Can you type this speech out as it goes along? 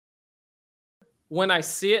when I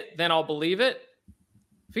see it, then I'll believe it.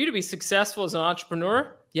 For you to be successful as an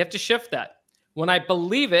entrepreneur, you have to shift that. When I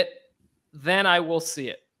believe it, then I will see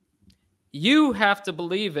it. You have to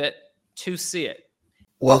believe it to see it.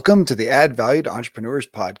 Welcome to the Add Value to Entrepreneurs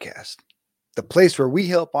podcast, the place where we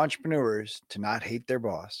help entrepreneurs to not hate their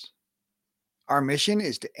boss. Our mission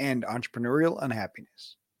is to end entrepreneurial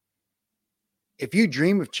unhappiness. If you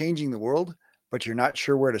dream of changing the world, but you're not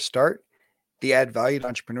sure where to start, the Add Value to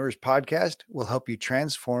Entrepreneurs podcast will help you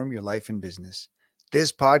transform your life and business.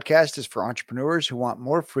 This podcast is for entrepreneurs who want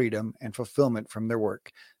more freedom and fulfillment from their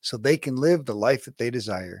work so they can live the life that they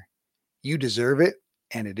desire. You deserve it,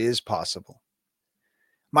 and it is possible.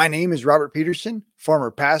 My name is Robert Peterson,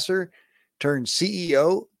 former pastor turned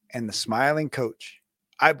CEO and the smiling coach.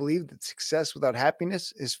 I believe that success without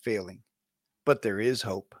happiness is failing, but there is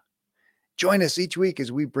hope. Join us each week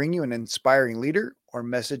as we bring you an inspiring leader or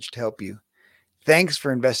message to help you. Thanks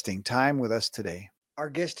for investing time with us today. Our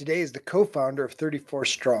guest today is the co-founder of 34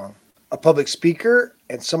 Strong, a public speaker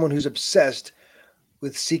and someone who's obsessed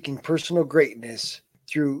with seeking personal greatness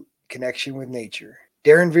through connection with nature.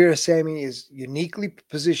 Darren Virassammy is uniquely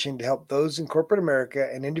positioned to help those in corporate America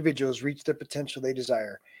and individuals reach the potential they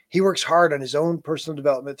desire. He works hard on his own personal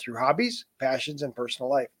development through hobbies, passions, and personal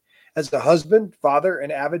life. As a husband, father,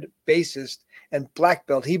 and avid bassist and black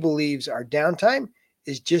belt, he believes our downtime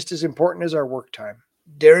is just as important as our work time.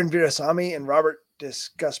 Darren Virassammy and Robert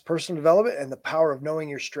discuss personal development and the power of knowing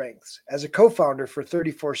your strengths. As a co-founder for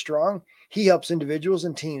 34 Strong, he helps individuals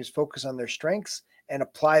and teams focus on their strengths and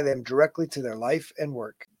apply them directly to their life and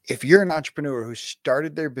work. If you're an entrepreneur who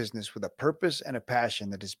started their business with a purpose and a passion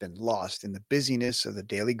that has been lost in the busyness of the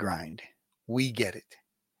daily grind, we get it.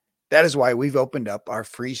 That is why we've opened up our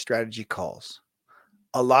free strategy calls.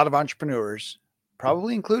 A lot of entrepreneurs,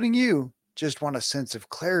 probably including you, just want a sense of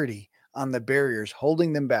clarity on the barriers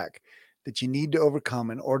holding them back that you need to overcome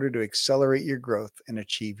in order to accelerate your growth and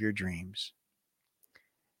achieve your dreams.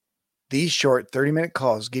 These short 30-minute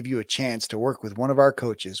calls give you a chance to work with one of our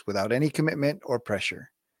coaches without any commitment or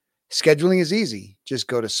pressure. Scheduling is easy. Just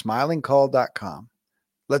go to smilingcall.com.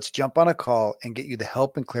 Let's jump on a call and get you the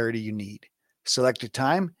help and clarity you need. Select a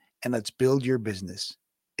time and let's build your business.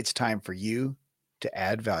 It's time for you to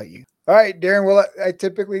add value. All right, Darren. Well, I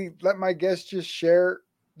typically let my guests just share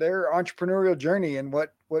their entrepreneurial journey and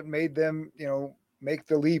what made them, make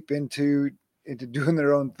the leap into doing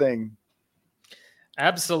their own thing.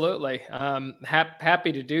 Absolutely.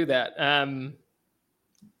 Happy to do that.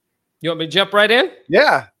 You want me to jump right in?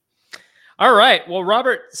 Yeah. All right. Well,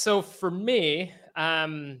 Robert, so for me,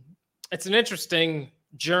 it's an interesting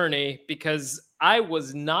journey because I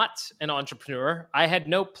was not an entrepreneur. I had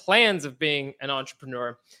no plans of being an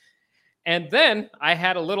entrepreneur. And then I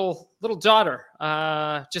had a little daughter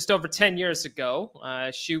just over 10 years ago.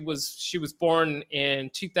 She was born in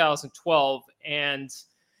 2012. And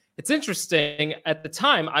it's interesting. At the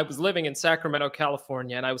time, I was living in Sacramento,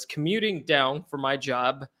 California, and I was commuting down for my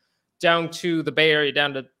job down to the Bay Area,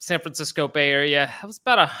 down to San Francisco Bay Area. It was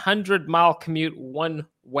about a 100-mile commute one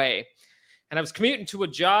way. And I was commuting to a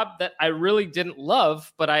job that I really didn't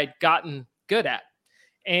love, but I had gotten good at.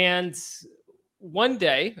 And one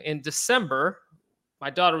day in December, my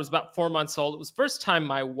daughter was about 4 months old. It was the first time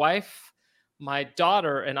my wife, my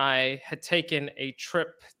daughter, and I had taken a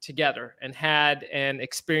trip together and had an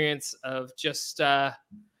experience of just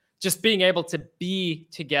being able to be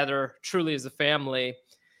together truly as a family.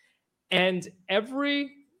 And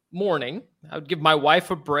every morning, I would give my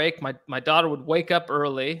wife a break. My daughter would wake up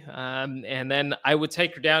early, and then I would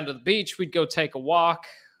take her down to the beach. We'd go take a walk.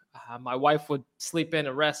 My wife would sleep in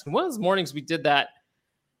and rest. And one of those mornings we did that,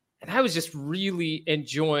 and I was just really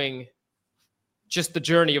enjoying just the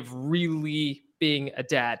journey of really being a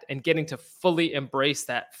dad and getting to fully embrace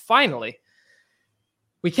that. Finally,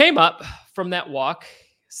 we came up from that walk,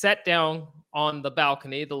 sat down on the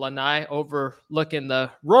balcony, the lanai, overlooking the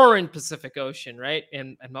roaring Pacific Ocean, right?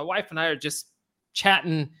 And my wife and I are just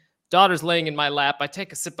chatting. Daughter's laying in my lap. I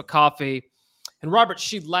take a sip of coffee. And Robert,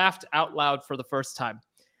 she laughed out loud for the first time.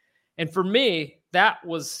 And for me, that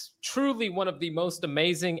was truly one of the most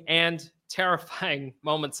amazing and terrifying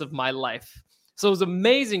moments of my life. So it was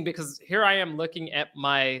amazing because here I am looking at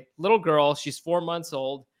my little girl. She's 4 months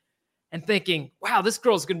old and thinking, wow, this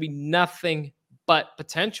girl's going to be nothing but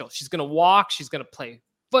potential. She's going to walk. She's going to play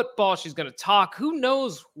football. She's going to talk. Who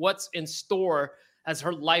knows what's in store as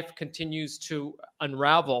her life continues to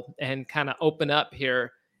unravel and kind of open up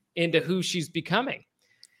here into who she's becoming.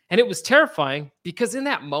 And it was terrifying because in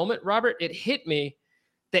that moment, Robert, it hit me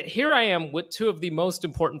that here I am with two of the most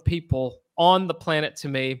important people on the planet to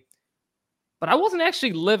me, but I wasn't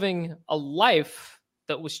actually living a life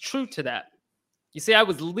that was true to that. You see, I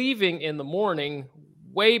was leaving in the morning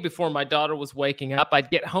way before my daughter was waking up. I'd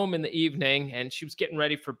get home in the evening and she was getting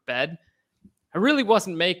ready for bed. I really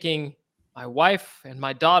wasn't making my wife and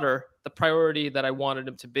my daughter the priority that I wanted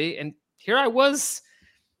them to be. And here I was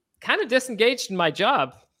kind of disengaged in my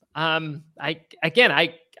job. I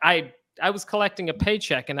was collecting a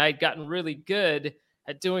paycheck and I'd gotten really good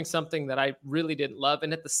at doing something that I really didn't love.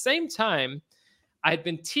 And at the same time, I'd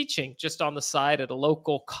been teaching just on the side at a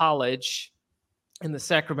local college in the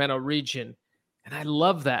Sacramento region. And I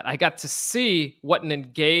love that. I got to see what an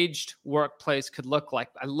engaged workplace could look like.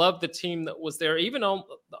 I love the team that was there, even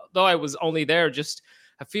though I was only there just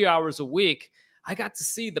a few hours a week. I got to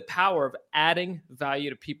see the power of adding value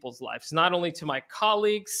to people's lives, not only to my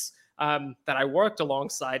colleagues that I worked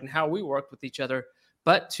alongside and how we worked with each other,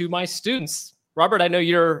 but to my students. Robert, I know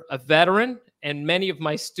you're a veteran, and many of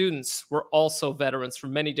my students were also veterans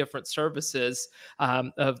from many different services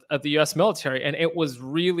of the U.S. military. And it was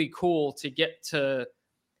really cool to get to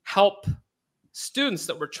help students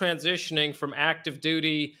that were transitioning from active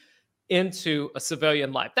duty into a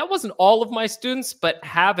civilian life. That wasn't all of my students, but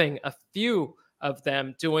having a few of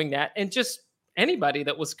them doing that, and just anybody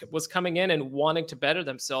that was coming in and wanting to better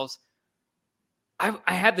themselves,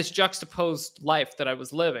 I had this juxtaposed life that I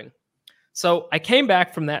was living. So I came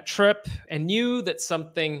back from that trip and knew that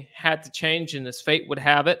something had to change, and as fate would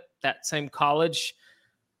have it, that same college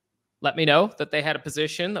let me know that they had a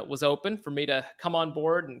position that was open for me to come on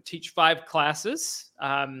board and teach 5 classes,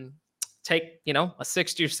 take, a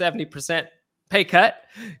 60 or 70% pay cut,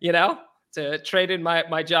 to trade in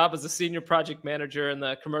my job as a senior project manager in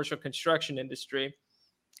the commercial construction industry.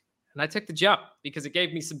 And I took the jump because it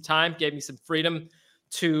gave me some time, gave me some freedom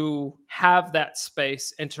to have that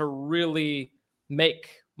space and to really make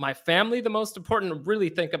my family the most important, and really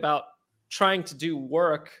think about trying to do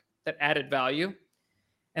work that added value.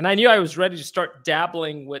 And I knew I was ready to start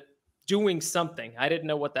dabbling with doing something. I didn't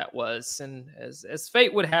know what that was. And as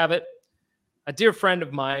fate would have it, a dear friend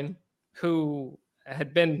of mine who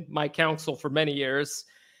had been my counsel for many years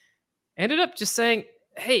ended up just saying,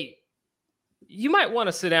 hey, you might want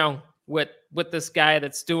to sit down with this guy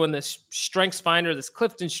that's doing this Strengths Finder, this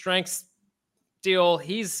Clifton Strengths deal.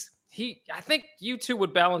 I think you two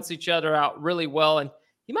would balance each other out really well, and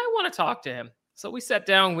you might want to talk to him. So we sat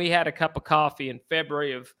down, we had a cup of coffee in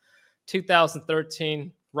February of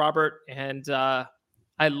 2013, Robert, and I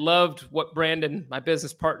loved what Brandon, my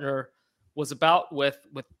business partner, was about with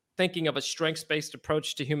thinking of a strengths-based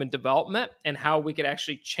approach to human development and how we could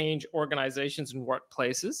actually change organizations and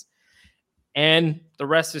workplaces. And the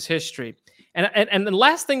rest is history. And the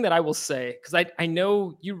last thing that I will say, because I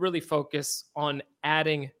know you really focus on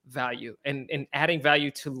adding value and adding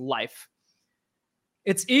value to life.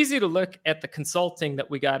 It's easy to look at the consulting that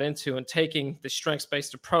we got into and taking the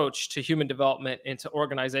strengths-based approach to human development into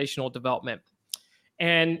organizational development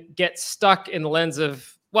and get stuck in the lens of,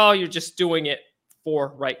 well, you're just doing it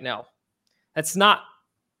for right now. That's not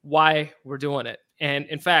why we're doing it. And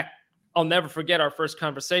in fact, I'll never forget our first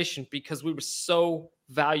conversation because we were so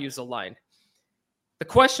values aligned. The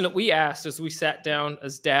question that we asked as we sat down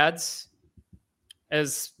as dads,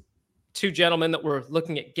 as 2 gentlemen that were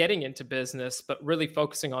looking at getting into business, but really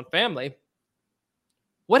focusing on family,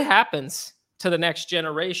 what happens to the next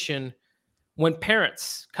generation when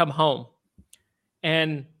parents come home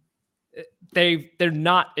and they're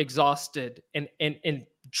not exhausted and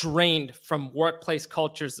drained from workplace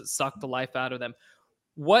cultures that suck the life out of them?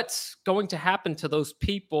 What's going to happen to those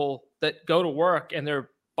people that go to work and their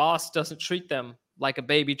boss doesn't treat them like a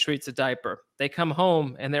baby treats a diaper? They come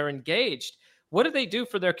home and they're engaged. What do they do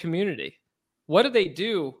for their community? What do they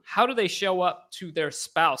do? How do they show up to their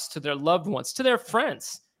spouse, to their loved ones, to their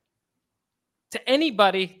friends, to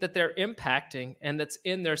anybody that they're impacting and that's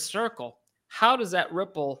in their circle? How does that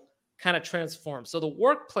ripple kind of transform? So the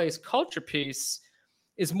workplace culture piece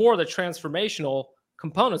is more the transformational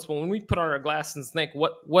components. But when we put on our glasses and think,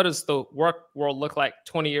 what does the work world look like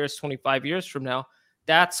 20 years, 25 years from now?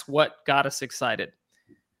 That's what got us excited.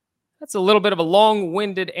 That's a little bit of a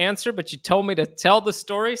long-winded answer, but you told me to tell the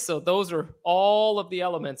story. So those are all of the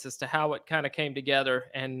elements as to how it kind of came together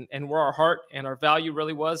and where our heart and our value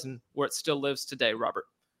really was and where it still lives today, Robert.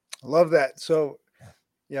 I love that. So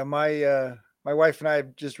yeah, my wife and I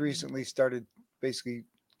have just recently started basically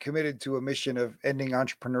committed to a mission of ending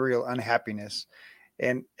entrepreneurial unhappiness.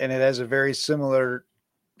 And it has a very similar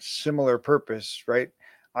purpose, right?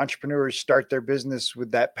 Entrepreneurs start their business with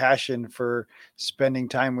that passion for spending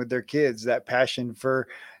time with their kids, that passion for,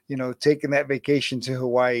 taking that vacation to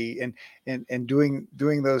Hawaii and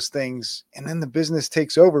doing those things. And then the business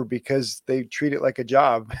takes over because they treat it like a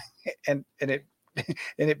job and it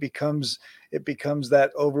and it becomes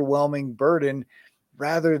that overwhelming burden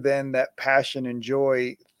rather than that passion and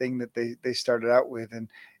joy thing that they started out with.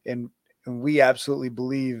 And we absolutely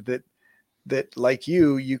believe that like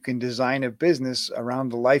you can design a business around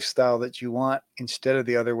the lifestyle that you want instead of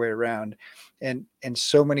the other way around. And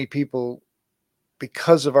so many people,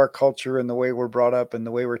 because of our culture and the way we're brought up and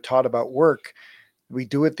the way we're taught about work, we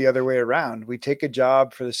do it the other way around. We take a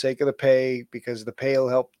job for the sake of the pay because the pay will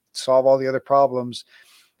help solve all the other problems.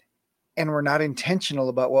 And we're not intentional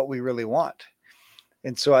about what we really want.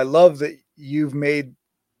 And so I love that you've made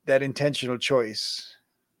that intentional choice.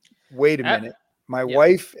 Wait a minute. My Yep.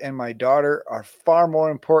 wife and my daughter are far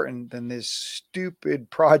more important than this stupid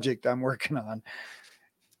project I'm working on.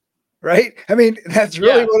 Right? I mean, that's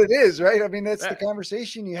really Yeah. what it is, right? I mean, that's the That-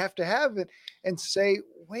 conversation you have to have and say,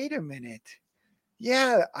 wait a minute.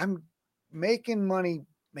 Yeah, I'm making money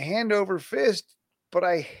hand over fist, but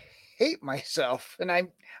I hate myself and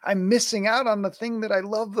I'm missing out on the thing that I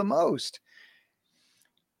love the most.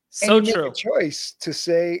 And So you make a true. choice to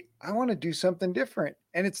say, I want to do something different.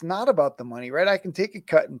 And it's not about the money, right? I can take a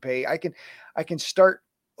cut and pay. I can start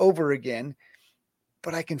over again,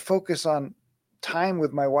 but I can focus on time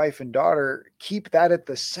with my wife and daughter, keep that at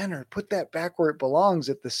the center, put that back where it belongs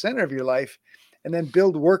at the center of your life, and then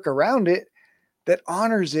build work around it that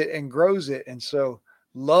honors it and grows it. And so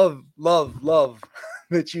love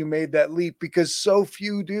that you made that leap, because so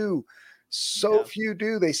few do. So Yeah. few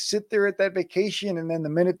do. They sit there at that vacation, and then the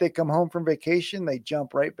minute they come home from vacation, they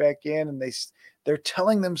jump right back in, and they're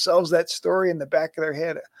telling themselves that story in the back of their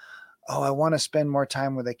head. Oh, I want to spend more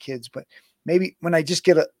time with the kids, but maybe when I just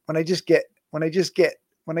get,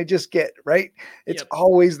 right? It's Yep.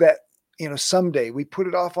 always that, someday. We put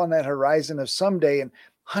it off on that horizon of someday, and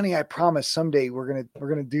honey, I promise someday we're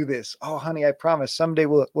gonna do this. Oh, honey, I promise someday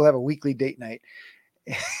we'll have a weekly date night.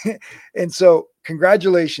 And so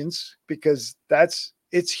congratulations, because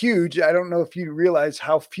it's huge. I don't know if you realize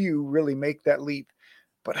how few really make that leap,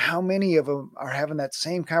 but how many of them are having that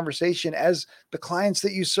same conversation as the clients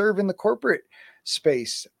that you serve in the corporate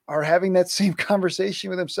space are having that same conversation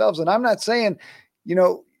with themselves. And I'm not saying, you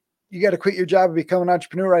got to quit your job and become an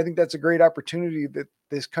entrepreneur. I think that's a great opportunity that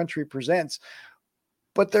this country presents.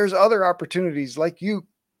 But there's other opportunities, like you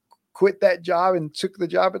quit that job and took the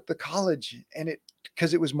job at the college, and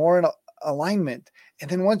because it was more in alignment. And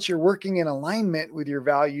then once you're working in alignment with your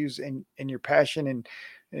values and your passion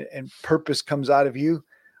and purpose comes out of you,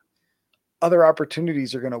 other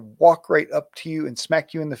opportunities are going to walk right up to you and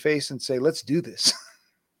smack you in the face and say, let's do this.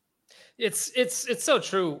 It's so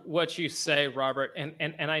true what you say, Robert.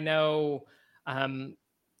 And I know,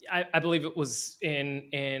 I believe it was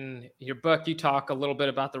in your book, you talk a little bit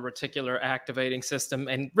about the reticular activating system,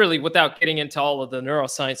 and really, without getting into all of the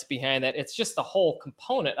neuroscience behind that, it's just the whole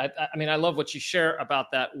component. I mean, I love what you share about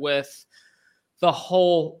that, with the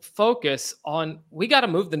whole focus on, we got to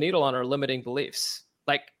move the needle on our limiting beliefs.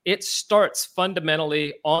 Like, it starts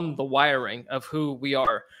fundamentally on the wiring of who we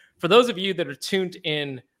are. For those of you that are tuned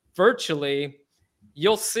in virtually,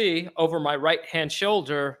 you'll see over my right hand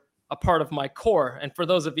shoulder a part of my core. And for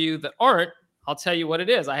those of you that aren't, I'll tell you what it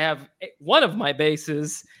is. I have one of my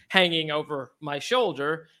bases hanging over my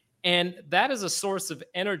shoulder, and that is a source of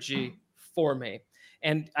energy for me.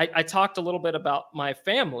 And I talked a little bit about my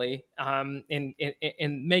family,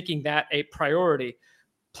 in making that a priority.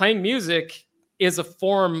 Playing music is a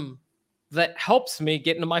form that helps me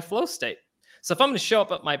get into my flow state. So if I'm going to show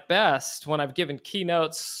up at my best when I've given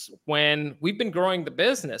keynotes, when we've been growing the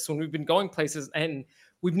business, when we've been going places and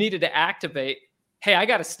we've needed to activate, hey, I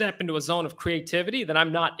got to step into a zone of creativity that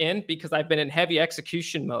I'm not in because I've been in heavy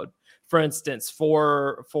execution mode. For instance,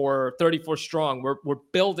 for 34 Strong, we're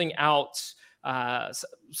building out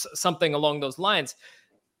something along those lines.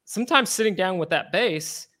 Sometimes sitting down with that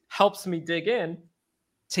bass helps me dig in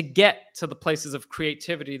to get to the places of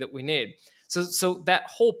creativity that we need. So that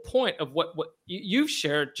whole point of what you've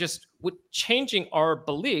shared, just with changing our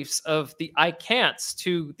beliefs of the I can'ts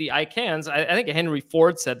to the I cans. I think Henry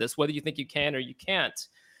Ford said this: whether you think you can or you can't,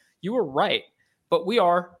 you were right. But we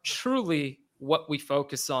are truly what we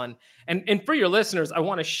focus on. And for your listeners, I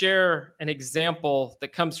want to share an example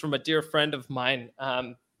that comes from a dear friend of mine,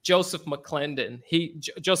 Joseph McClendon.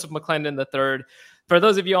 Joseph McClendon III. For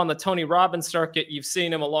those of you on the Tony Robbins circuit, you've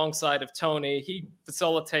seen him alongside of Tony. He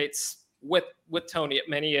facilitates with Tony at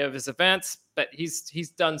many of his events, but he's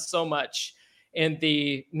done so much in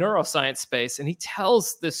the neuroscience space. And he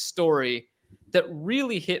tells this story that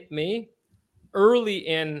really hit me early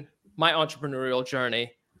in my entrepreneurial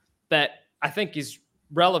journey, that I think is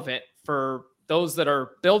relevant for those that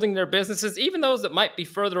are building their businesses, even those that might be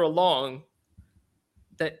further along,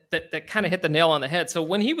 that kind of hit the nail on the head. So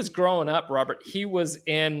when he was growing up, Robert, he was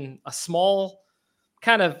in a small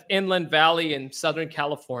kind of inland valley in Southern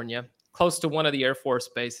California, close to one of the Air Force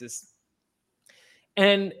bases.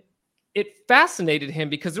 And it fascinated him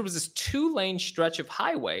because there was this 2-lane stretch of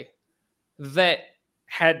highway that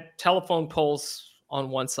had telephone poles on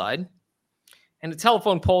one side. And the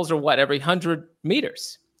telephone poles are every 100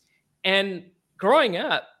 meters. And growing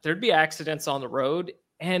up, there'd be accidents on the road.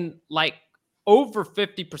 And like over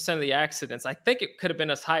 50% of the accidents, I think it could have been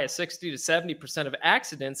as high as 60 to 70% of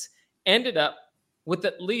accidents ended up with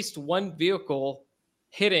at least one vehicle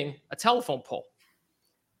hitting a telephone pole.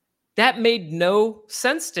 That made no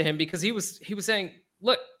sense to him because he was saying,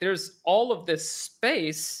 look, there's all of this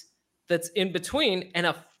space that's in between and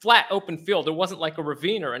a flat open field. There wasn't like a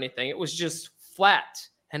ravine or anything. It was just flat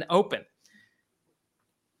and open.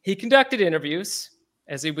 He conducted interviews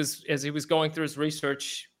as he was going through his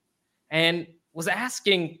research and was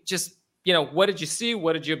asking just, what did you see?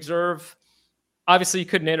 What did you observe? Obviously, you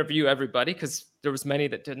couldn't interview everybody because there was many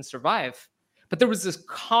that didn't survive. But there was this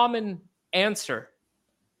common answer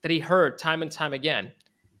that he heard time and time again.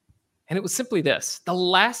 And it was simply this: the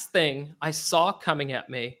last thing I saw coming at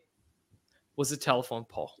me was a telephone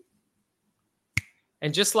pole.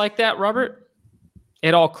 And just like that, Robert,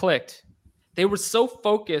 it all clicked. They were so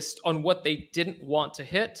focused on what they didn't want to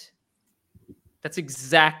hit. That's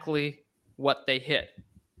exactly what they hit.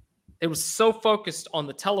 They were so focused on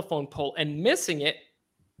the telephone pole and missing it,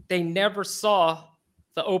 they never saw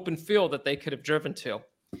the open field that they could have driven to.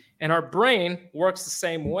 And our brain works the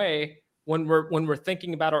same way when we're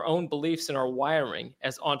thinking about our own beliefs and our wiring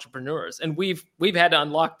as entrepreneurs. And we've had to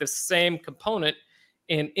unlock the same component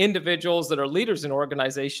in individuals that are leaders in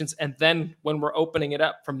organizations. And then when we're opening it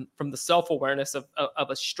up from the self-awareness of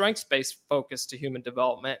a strengths-based focus to human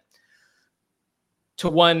development to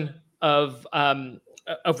one of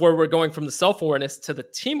where we're going from the self-awareness to the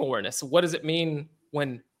team awareness. So what does it mean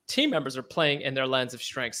when team members are playing in their lens of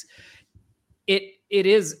strengths? It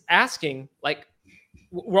is asking, like,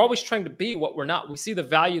 we're always trying to be what we're not. We see the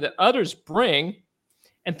value that others bring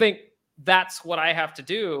and think that's what I have to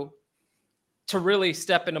do to really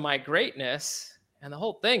step into my greatness. And the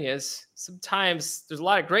whole thing is sometimes there's a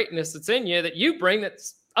lot of greatness that's in you that you bring that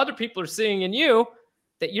other people are seeing in you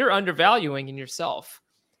that you're undervaluing in yourself.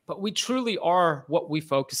 But we truly are what we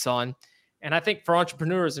focus on. And I think for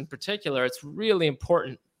entrepreneurs in particular, it's really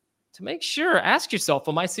important to make sure, ask yourself,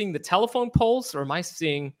 am I seeing the telephone poles or am I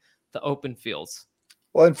seeing the open fields?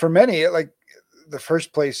 Well, and for many, like the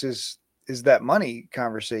first place is that money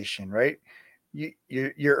conversation, right?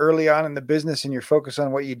 You're early on in the business and you're focused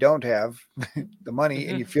on what you don't have, the money,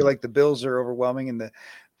 and you feel like the bills are overwhelming and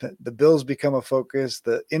the bills become a focus,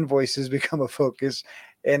 the invoices become a focus,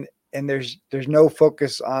 and there's no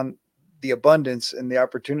focus on the abundance and the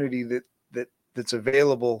opportunity that's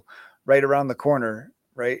available right around the corner,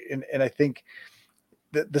 right? And I think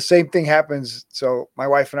the same thing happens. So my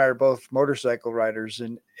wife and I are both motorcycle riders,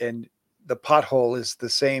 and the pothole is the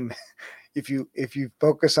same. If you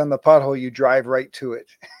focus on the pothole, you drive right to it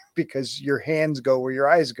because your hands go where your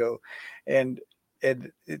eyes go. And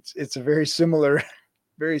it's a very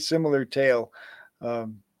similar tale.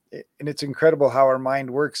 And it's incredible how our mind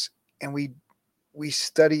works, and we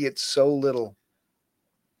study it so little.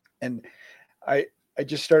 And I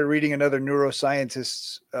just started reading another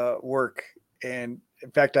neuroscientist's work. And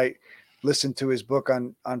in fact, I listened to his book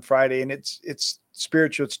on Friday, and it's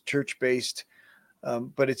spiritual, it's church-based.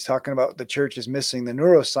 But it's talking about the church is missing the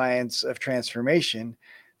neuroscience of transformation.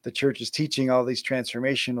 The church is teaching all these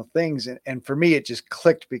transformational things. And for me, it just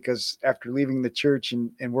clicked because after leaving the church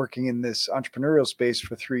and working in this entrepreneurial space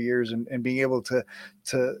for 3 years and being able to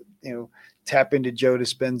tap into Joe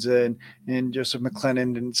Dispenza and Joseph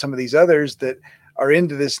McLennan and some of these others that are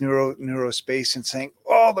into this neuro space and saying,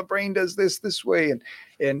 oh, the brain does this way.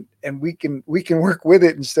 And we can work with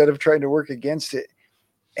it instead of trying to work against it.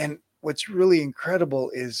 And what's really incredible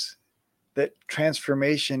is that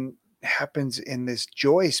transformation happens in this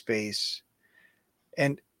joy space,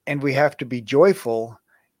 and we have to be joyful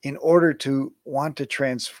in order to want to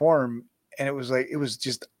transform. And it was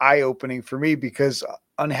just eye-opening for me because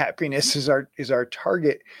unhappiness is our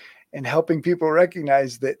target, and helping people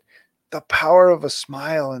recognize that the power of a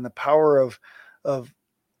smile and the power of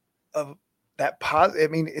that positive.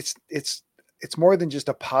 I mean, it's more than just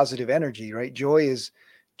a positive energy, right? Joy is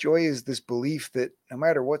this belief that no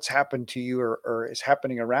matter what's happened to you or is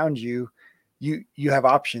happening around you, you have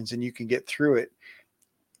options and you can get through it.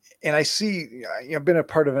 And I see, I've been a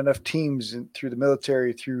part of enough teams and through the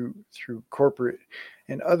military, through corporate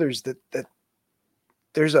and others that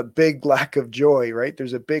there's a big lack of joy, right?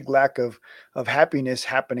 There's a big lack of happiness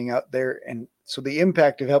happening out there. And so the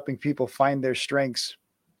impact of helping people find their strengths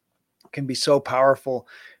can be so powerful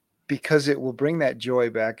because it will bring that joy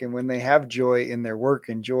back. And when they have joy in their work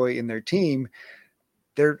and joy in their team,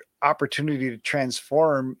 their opportunity to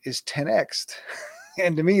transform is 10x.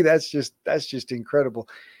 And to me, that's just incredible.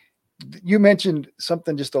 You mentioned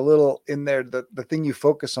something just a little in there, the thing you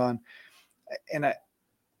focus on. And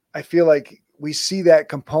I feel like we see that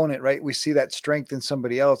component, right? We see that strength in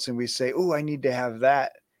somebody else and we say, oh, I need to have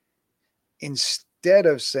that, instead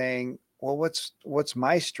of saying, well, what's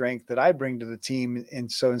my strength that I bring to the team?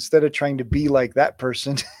 And so instead of trying to be like that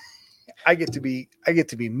person, I get to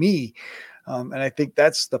be me. And I think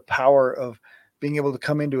that's the power of being able to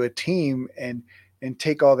come into a team and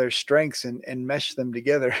take all their strengths and mesh them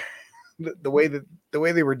together the way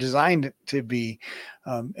they were designed to be.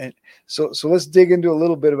 And so let's dig into a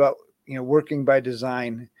little bit about, working by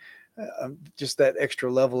design, just that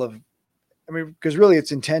extra level of, because really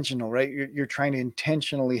it's intentional, right? You're trying to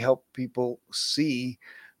intentionally help people see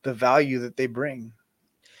the value that they bring.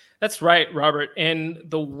 That's right, Robert. And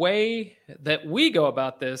the way that we go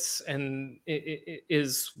about this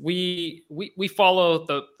is we follow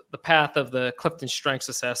the path of the Clifton Strengths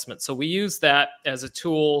Assessment. So we use that as a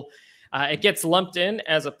tool. It gets lumped in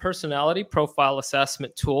as a personality profile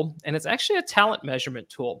assessment tool, and it's actually a talent measurement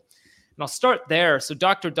tool. And I'll start there. So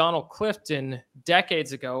Dr. Donald Clifton,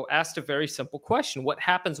 decades ago, asked a very simple question. What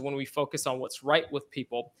happens when we focus on what's right with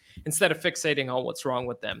people instead of fixating on what's wrong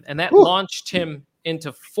with them? And that launched him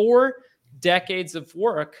into 4 decades of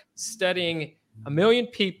work studying 1 million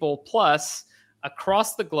people plus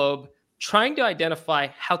across the globe, trying to identify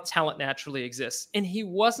how talent naturally exists. And he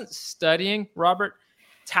wasn't studying, Robert,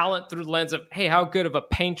 talent through the lens of, hey, how good of a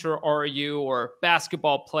painter are you, or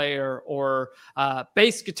basketball player, or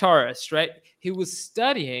bass guitarist, right? He was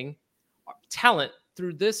studying talent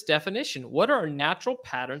through this definition. What are our natural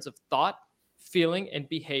patterns of thought, feeling, and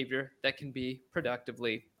behavior that can be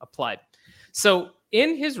productively applied? So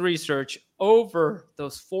in his research over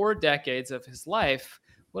those 4 decades of his life,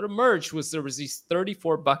 what emerged was there was these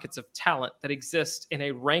 34 buckets of talent that exist in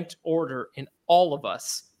a ranked order in all of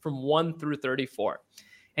us from 1 through 34.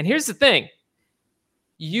 And here's the thing.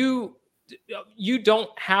 You don't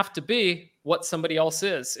have to be what somebody else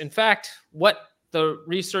is. In fact, what the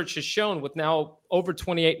research has shown, with now over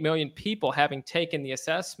 28 million people having taken the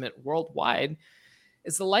assessment worldwide,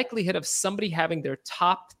 is the likelihood of somebody having their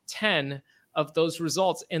top 10 of those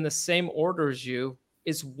results in the same order as you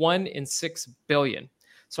is 1 in 6 billion.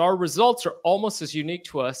 So our results are almost as unique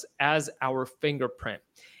to us as our fingerprint.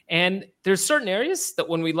 And there's certain areas that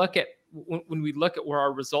when we look at where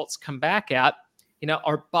our results come back at,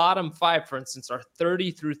 our bottom 5, for instance, our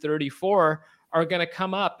 30 through 34 are going to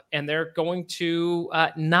come up, and they're going to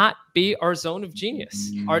not be our zone of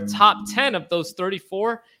genius. Our top 10 of those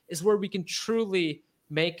 34 is where we can truly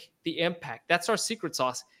make the impact. That's our secret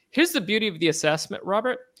sauce. Here's the beauty of the assessment,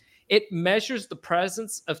 Robert. It measures the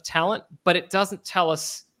presence of talent, but it doesn't tell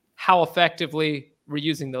us how effectively we're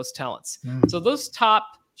using those talents. So those top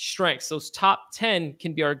strengths, those top 10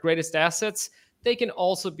 can be our greatest assets. They can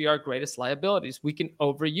also be our greatest liabilities. We can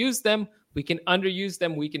overuse them. We can underuse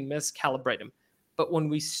them. We can miscalibrate them. But when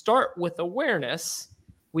we start with awareness,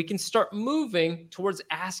 we can start moving towards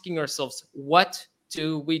asking ourselves, what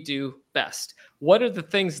do we do best? What are the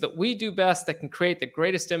things that we do best that can create the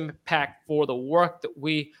greatest impact for the work that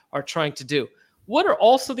we are trying to do? What are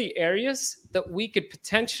also the areas that we could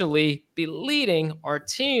potentially be leading our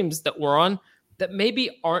teams that we're on that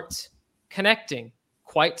maybe aren't connecting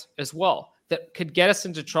quite as well, that could get us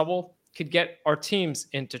into trouble, could get our teams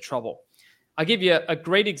into trouble? I'll give you a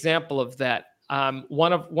great example of that.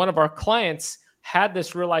 One of our clients had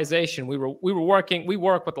this realization. We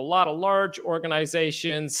work with a lot of large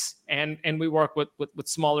organizations, and we work with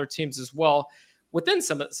smaller teams as well within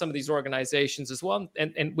some of these organizations as well.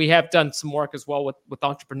 And we have done some work as well with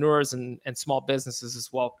entrepreneurs and small businesses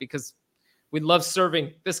as well, because we love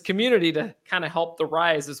serving this community to kind of help the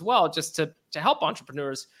rise as well, just to help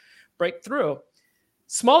entrepreneurs break through.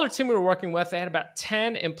 Smaller team we were working with, they had about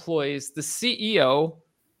 10 employees. The CEO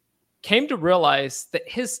came to realize that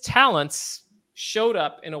his talents showed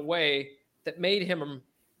up in a way that made him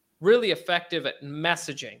really effective at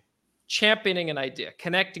messaging, championing an idea,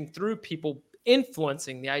 connecting through people,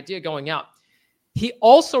 influencing the idea going out. He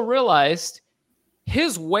also realized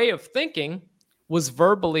his way of thinking was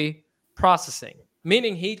verbally processing,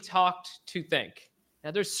 meaning he talked to think. Now,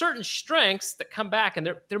 there's certain strengths that come back, and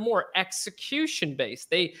they're more execution based.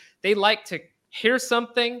 They like to hear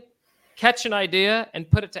something, catch an idea, and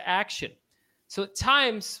put it to action. So at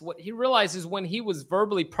times, what he realizes when he was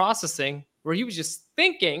verbally processing, where he was just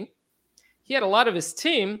thinking, he had a lot of his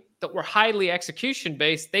team that were highly execution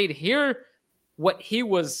based. They'd hear what he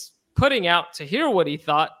was putting out to hear what he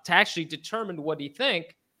thought, to actually determine what he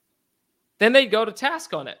think. Then they'd go to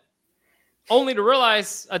task on it, only to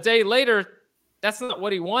realize a day later, that's not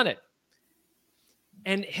what he wanted.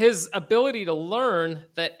 And his ability to learn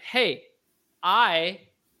that, hey, I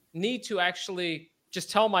need to actually just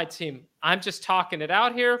tell my team, I'm just talking it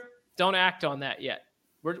out here. Don't act on that yet.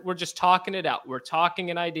 We're just talking it out. We're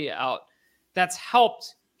talking an idea out. That's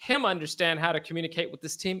helped him understand how to communicate with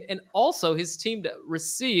this team, and also his team to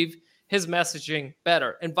receive his messaging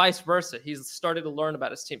better, and vice versa. He's started to learn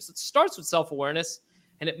about his team. So it starts with self-awareness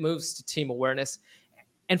and it moves to team awareness.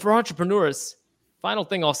 And for entrepreneurs, final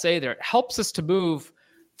thing I'll say there, it helps us to move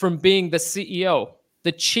from being the CEO,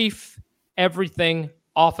 the chief everything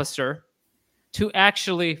officer, to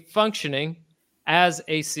actually functioning as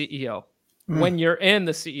a CEO when you're in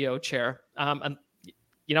the CEO chair, and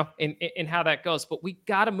in how that goes. But we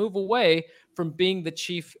got to move away from being the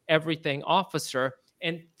chief everything officer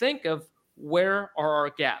and think of, where are our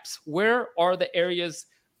gaps? Where are the areas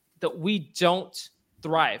that we don't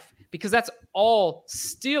thrive? Because that's all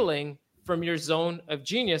stealing from your zone of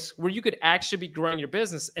genius, where you could actually be growing your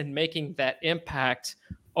business and making that impact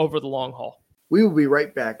over the long haul. We will be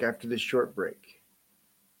right back after this short break.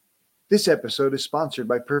 This episode is sponsored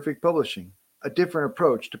by Perfect Publishing, a different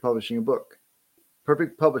approach to publishing a book.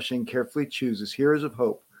 Perfect Publishing carefully chooses heroes of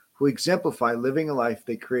hope who exemplify living a life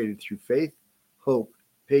they created through faith, hope,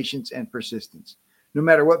 patience, and persistence. No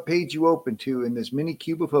matter what page you open to in this mini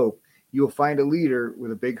cube of hope, you will find a leader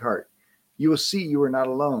with a big heart. You will see you are not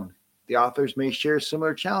alone. The authors may share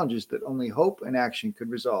similar challenges that only hope and action could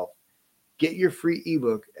resolve. Get your free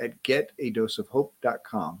ebook at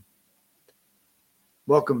getadoseofhope.com.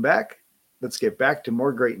 Welcome back. Let's get back to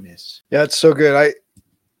more greatness. Yeah, it's so good.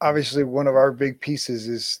 Obviously, one of our big pieces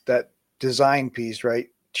is that design piece, right?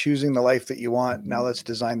 Choosing the life that you want. Now let's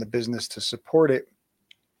design the business to support it.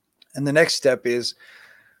 And the next step is,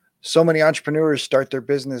 so many entrepreneurs start their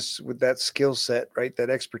business with that skill set, right? That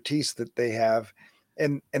expertise that they have,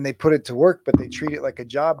 and they put it to work, but they treat it like a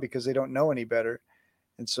job because they don't know any better.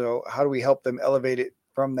 And so how do we help them elevate it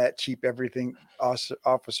from that cheap everything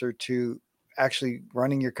officer to actually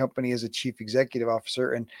running your company as a chief executive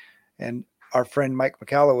officer? And our friend Mike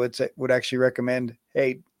McCallowitz would actually recommend,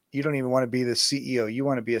 hey, you don't even want to be the CEO. You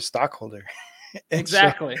want to be a stockholder.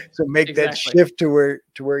 Exactly. So make that shift to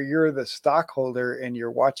where you're the stockholder and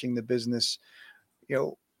you're watching the business,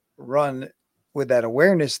 run with that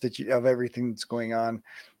awareness of everything that's going on,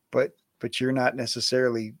 but you're not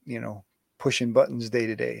necessarily, pushing buttons day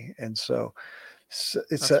to day. And so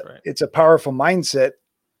it's a powerful mindset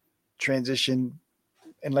transition.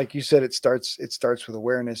 And like you said, it starts with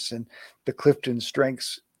awareness, and the Clifton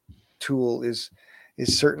Strengths tool is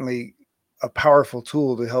certainly a powerful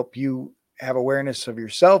tool to help you have awareness of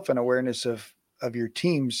yourself and awareness of your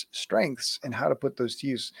team's strengths and how to put those to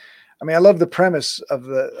use. I mean, I love the premise of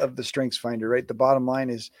the Strengths Finder, right? The bottom line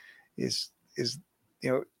is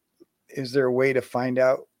there a way to find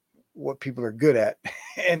out what people are good at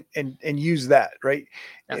and use that, right?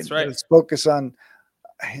 That's right. Let's focus on.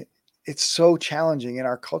 It's so challenging in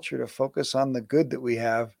our culture to focus on the good that we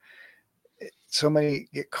have. So many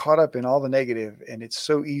get caught up in all the negative, and it's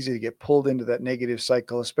so easy to get pulled into that negative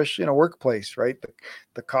cycle, especially in a workplace, right?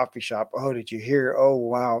 The coffee shop. Oh, did you hear? Oh,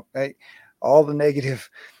 wow. Right? All the negative.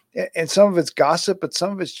 And some of it's gossip, but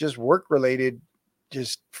some of it's just work related,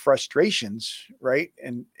 just frustrations, right?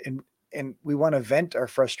 And we want to vent our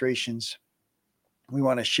frustrations. We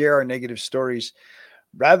want to share our negative stories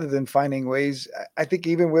rather than finding ways. I think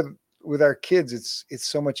even with our kids, it's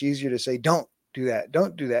so much easier to say, don't do that.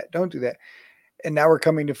 Don't do that. Don't do that. And now we're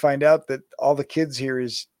coming to find out that all the kids hear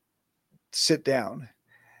is sit down.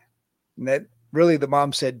 And that really the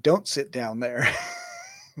mom said, don't sit down there.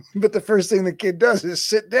 But the first thing the kid does is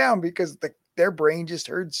sit down because their brain just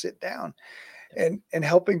heard sit down, and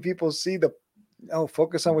helping people see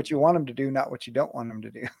focus on what you want them to do, not what you don't want them to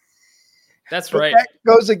do. That's right. That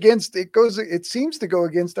it seems to go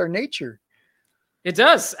against our nature. It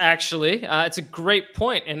does, actually. It's a great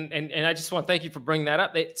point. And I just want to thank you for bringing that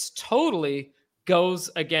up. It's totally goes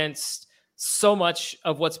against so much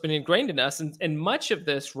of what's been ingrained in us. And much of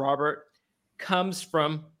this, Robert, comes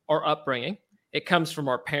from our upbringing. It comes from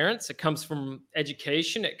our parents. It comes from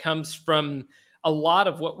education. It comes from a lot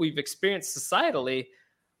of what we've experienced societally.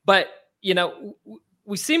 But,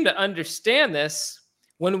 we seem to understand this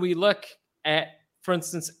when we look at, for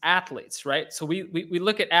instance, athletes, right? So we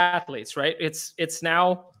look at athletes, right? It's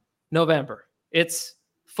now November. It's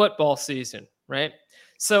football season, right?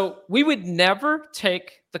 So we would never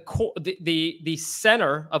take the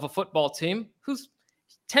center of a football team, who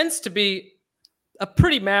tends to be a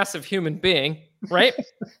pretty massive human being, right?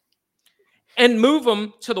 And move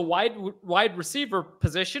them to the wide receiver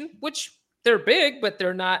position, which they're big, but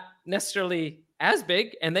they're not necessarily as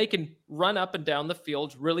big, and they can run up and down the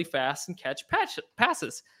field really fast and catch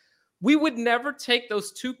passes. We would never take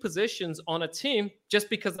those two positions on a team just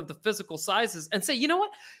because of the physical sizes and say, you know what?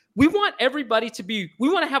 We want everybody we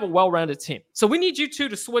want to have a well-rounded team. So we need you two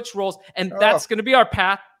to switch roles, and that's going to be our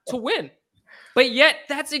path to win. But yet,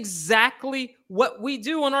 that's exactly what we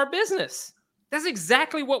do in our business. That's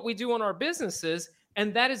exactly what we do in our businesses,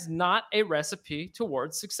 and that is not a recipe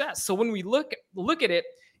towards success. So when we look at it,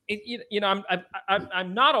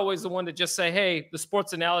 I'm not always the one to just say, hey, the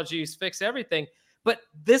sports analogies fix everything. But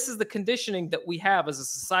this is the conditioning that we have as a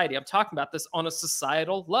society. I'm talking about this on a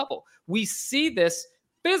societal level. We see this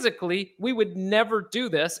physically. We would never do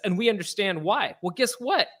this, and we understand why. Well, guess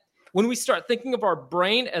what? When we start thinking of our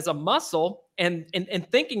brain as a muscle and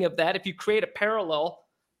thinking of that, if you create a parallel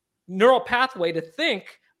neural pathway to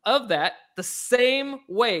think of that the same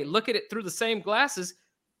way, look at it through the same glasses,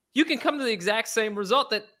 you can come to the exact same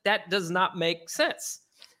result. That does not make sense.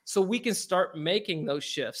 So we can start making those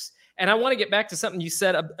shifts. And I want to get back to something you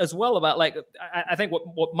said as well about, like, I think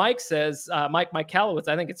what Mike says, Mike Kalowitz,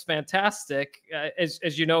 I think it's fantastic.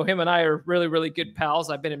 As you know, him and I are really, really good pals.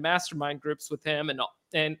 I've been in mastermind groups with him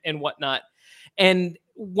and whatnot. And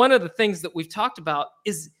one of the things that we've talked about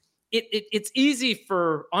is it's easy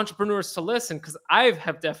for entrepreneurs to listen, because I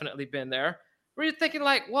have definitely been there, where you're thinking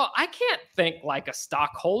like, well, I can't think like a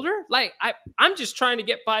stockholder. Like I'm just trying to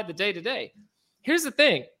get by the day to day. Here's the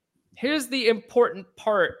thing. Here's the important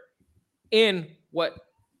part in what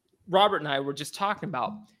Robert and I were just talking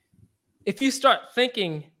about. If you start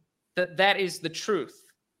thinking that is the truth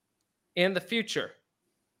in the future,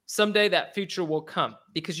 someday that future will come,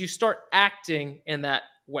 because you start acting in that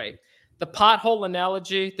way. The pothole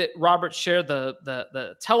analogy that Robert shared,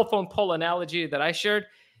 the telephone pole analogy that I shared,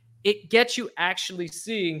 it gets you actually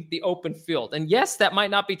seeing the open field. And yes, that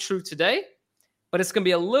might not be true today, but it's going to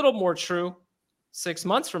be a little more true 6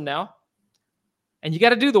 months from now. And you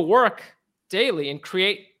got to do the work daily and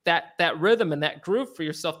create that rhythm and that groove for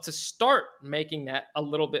yourself to start making that a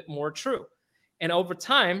little bit more true. And over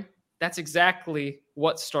time, that's exactly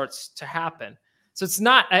what starts to happen. So it's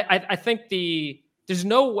not, I think there's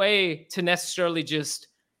no way to necessarily just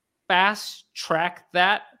fast track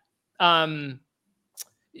that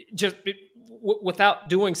without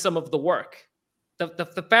doing some of the work.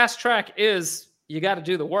 The fast track is, you got to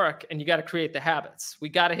do the work and you got to create the habits. We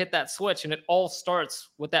got to hit that switch. And it all starts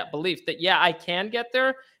with that belief that, yeah, I can get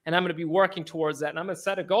there, and I'm going to be working towards that. And I'm going to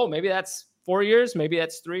set a goal. Maybe that's 4 years, maybe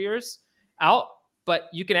that's 3 years out. But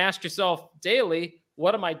you can ask yourself daily,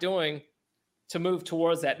 what am I doing to move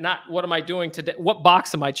towards that? Not what am I doing today? What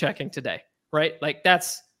box am I checking today? Right? Like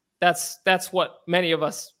that's what many of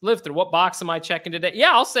us live through. What box am I checking today?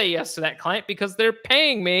 Yeah, I'll say yes to that client because they're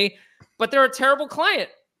paying me, but they're a terrible client.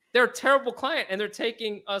 They're a terrible client, and they're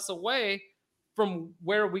taking us away from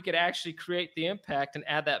where we could actually create the impact and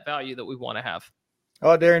add that value that we want to have.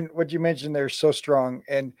 Oh, Darren, what you mentioned there is so strong.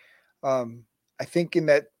 And I think in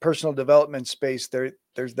that personal development space,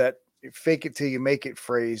 there's that fake it till you make it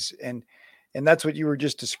phrase. And that's what you were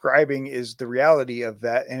just describing, is the reality of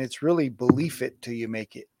that. And it's really believe it till you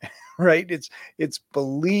make it, right? It's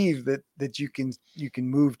believe that you can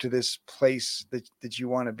move to this place that you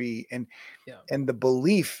want to be. And the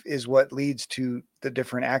belief is what leads to the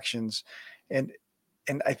different actions. And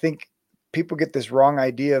I think people get this wrong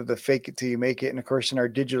idea of the fake it till you make it. And of course, in our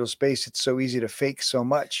digital space, it's so easy to fake so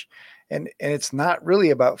much. And it's not really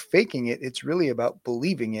about faking it. It's really about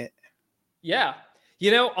believing it. Yeah. You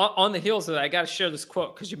know, on the heels of that, I got to share this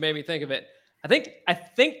quote because you made me think of it. I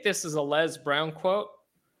think this is a Les Brown quote.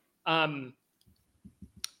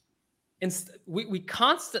 We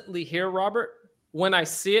constantly hear, Robert, when I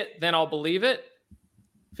see it, then I'll believe it.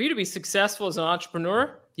 For you to be successful as an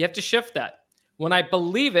entrepreneur, you have to shift that. When I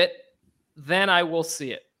believe it, then I will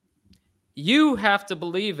see it. You have to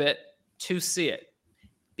believe it to see it,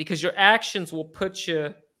 because your actions will put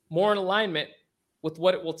you more in alignment with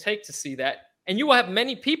what it will take to see that. And you will have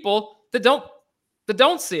many people that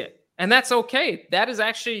don't see it. And that's okay. That is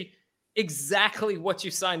actually exactly what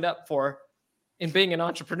you signed up for in being an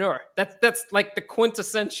entrepreneur. That's like the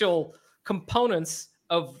quintessential components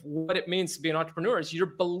of what it means to be an entrepreneur. Is you're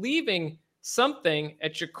believing something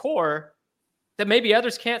at your core that maybe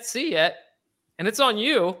others can't see yet. And it's on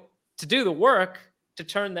you to do the work to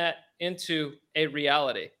turn that into a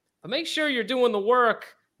reality. But make sure you're doing the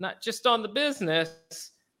work, not just on the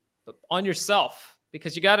business, but on yourself,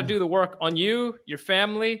 because you got to do the work on you, your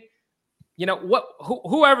family,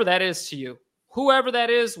 whoever that is to you, whoever that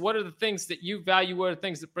is, what are the things that you value? What are the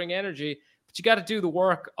things that bring energy? But you got to do the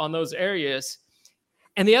work on those areas.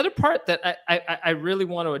 And the other part that I really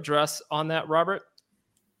want to address on that, Robert,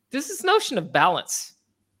 this notion of balance.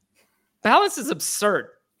 Balance is absurd.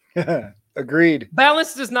 Agreed.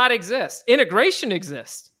 Balance does not exist. Integration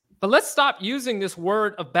exists. But let's stop using this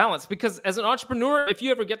word of balance, because as an entrepreneur, if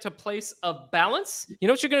you ever get to a place of balance, you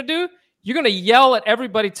know what you're going to do? You're going to yell at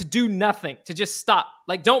everybody to do nothing, to just stop.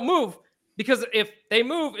 Like, don't move, because if they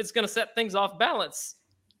move, it's going to set things off balance.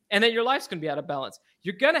 And then your life's going to be out of balance.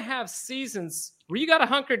 You're going to have seasons where you got to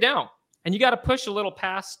hunker down and you got to push a little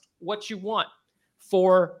past what you want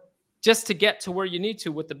for just to get to where you need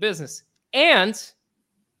to with the business. And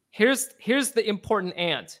here's the important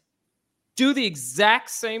and. Do the exact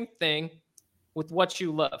same thing with what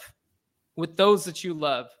you love, with those that you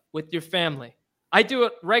love, with your family. I do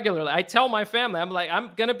it regularly. I tell my family, I'm like,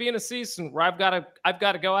 I'm going to be in a season where I've got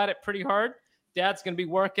to go at it pretty hard. Dad's going to be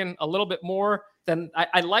working a little bit more than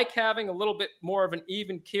I like, having a little bit more of an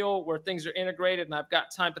even keel where things are integrated and I've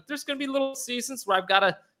got time. But there's going to be little seasons where I've got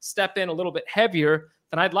to step in a little bit heavier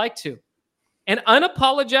than I'd like to. And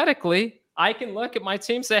unapologetically, I can look at my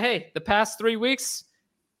team and say, hey, the past 3 weeks,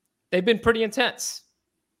 they've been pretty intense.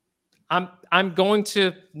 I'm going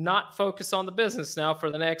to not focus on the business now for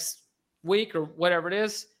the next week or whatever it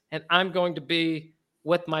is, and I'm going to be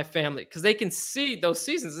with my family, because they can see those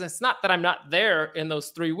seasons. And it's not that I'm not there in those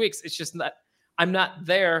 3 weeks. It's just that I'm not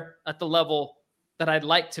there at the level that I'd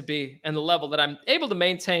like to be and the level that I'm able to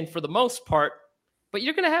maintain for the most part. But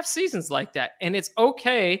you're going to have seasons like that. And it's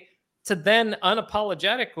okay to then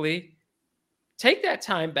unapologetically take that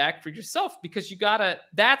time back for yourself, because you got to,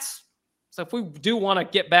 so if we do want to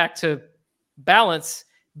get back to balance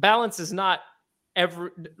is not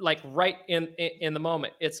right in the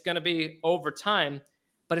moment. It's going to be over time,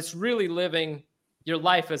 but it's really living your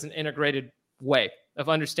life as an integrated way of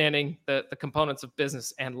understanding the components of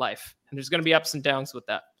business and life. And there's going to be ups and downs with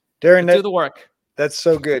that. Darren, do the work. That's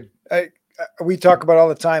so good. We talk about all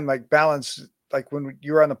the time, like balance, like when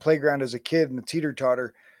you were on the playground as a kid and the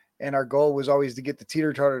teeter-totter, and our goal was always to get the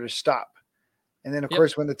teeter-totter to stop. And then, of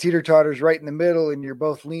course, when the teeter-totter's right in the middle and you're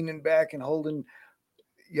both leaning back and holding,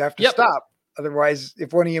 you have to stop. Otherwise,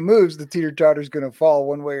 if one of you moves, the teeter-totter's going to fall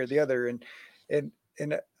one way or the other. And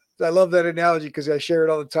I love that analogy, because I share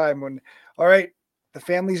it all the time. When, all right, the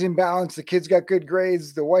family's in balance, the kids got good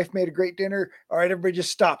grades, the wife made a great dinner. All right, everybody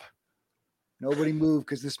just stop. Nobody move,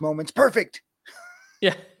 because this moment's perfect.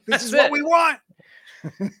 Yeah, this is what we want.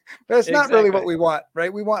 That's not really what we want,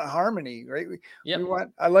 right? We want harmony, right? We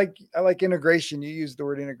want, I like integration. You use the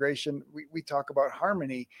word integration. We talk about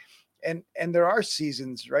harmony, and there are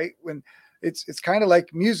seasons, right? When it's kind of like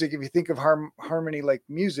music. If you think of harmony like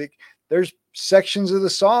music, there's sections of the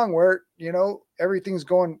song where, everything's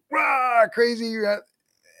going crazy.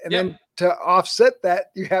 And then to offset that,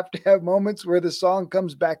 you have to have moments where the song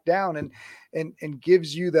comes back down and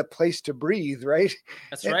gives you the place to breathe, right?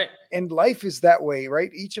 That's right. And life is that way, right?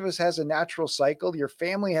 Each of us has a natural cycle. Your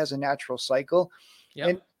family has a natural cycle.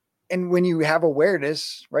 Yep. And when you have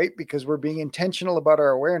awareness, right? Because we're being intentional about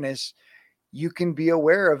our awareness, you can be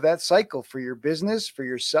aware of that cycle for your business, for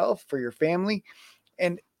yourself, for your family,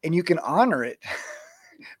 and you can honor it.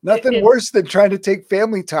 Nothing worse than trying to take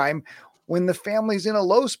family time when the family's in a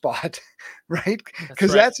low spot, right?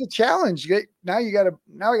 Because that's a challenge. Now I got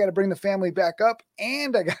to bring the family back up,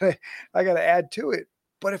 and I gotta add to it.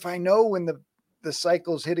 But if I know when the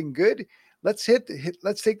cycle's hitting good, let's take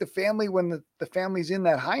the family when the family's in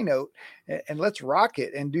that high note, and let's rock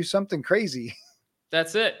it and do something crazy.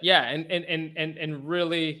 That's it. Yeah. And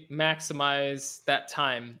really maximize that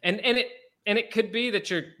time. And it could be that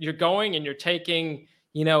you're going and you're taking,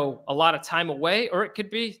 a lot of time away, or it could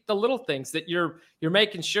be the little things that you're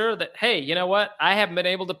making sure that, hey, you know what? I haven't been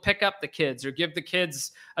able to pick up the kids or give the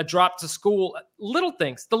kids a drop to school. Little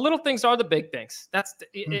things. The little things are the big things.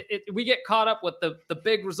 We get caught up with the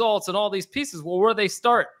big results and all these pieces. Well, where they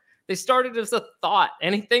start? They started as a thought.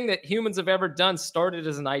 Anything that humans have ever done started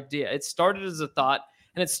as an idea. It started as a thought,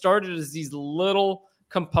 and it started as these little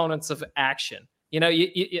components of action.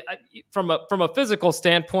 From a physical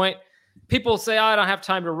standpoint, people say, "Oh, I don't have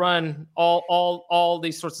time to run all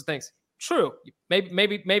these sorts of things." True, maybe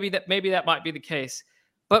that might be the case,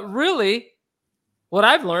 but really, what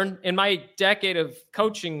I've learned in my decade of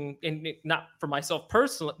coaching, and not for myself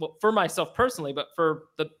personally, but for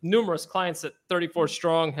the numerous clients that 34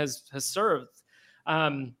 Strong has served,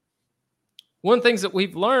 one of the things that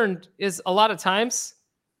we've learned is a lot of times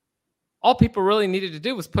all people really needed to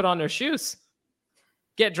do was put on their shoes.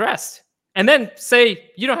 get dressed. And then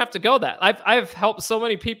say, you don't have to go that. I've helped so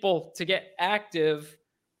many people to get active,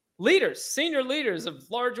 leaders, senior leaders of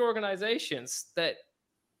large organizations that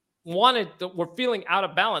were feeling out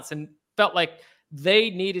of balance and felt like they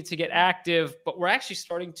needed to get active, but were actually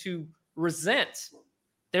starting to resent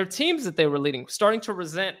their teams that they were leading, starting to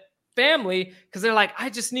resent family because they're like, I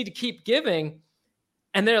just need to keep giving.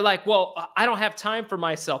 And they're like, well, I don't have time for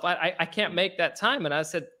myself. I can't make that time. And I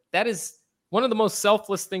said, that is one of the most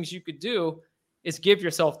selfless things you could do, is give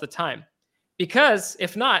yourself the time. Because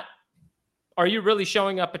if not, are you really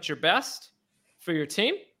showing up at your best for your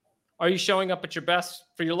team? Are you showing up at your best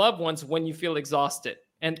for your loved ones when you feel exhausted?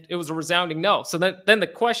 And it was a resounding no. So then the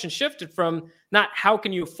question shifted from not how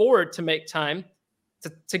can you afford to make time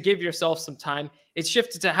to give yourself some time. It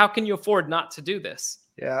shifted to how can you afford not to do this?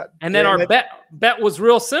 Yeah. And then our bet was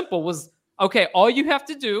real simple, was, okay, all you have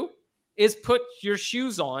to do is put your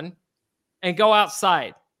shoes on and go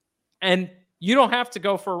outside. And you don't have to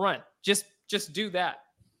go for a run. Just do that.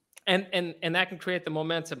 And that can create the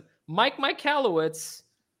momentum. Mike Michalowicz,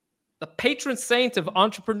 the patron saint of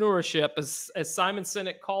entrepreneurship, as Simon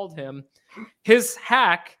Sinek called him, his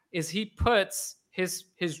hack is he puts his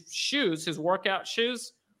shoes, his workout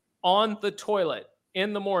shoes, on the toilet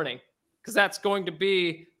in the morning, because that's going to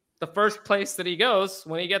be the first place that he goes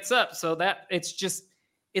when he gets up. So that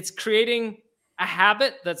it's creating a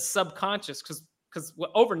habit that's subconscious, because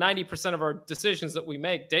over 90% of our decisions that we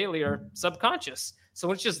make daily are subconscious. So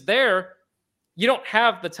when it's just there, you don't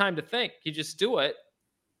have the time to think. You just do it,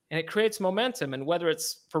 and it creates momentum. And whether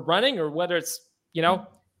it's for running or whether it's,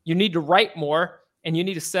 you need to write more and you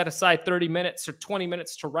need to set aside 30 minutes or 20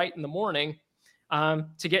 minutes to write in the morning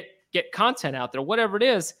to get content out there, whatever it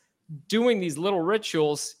is, doing these little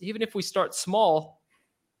rituals, even if we start small,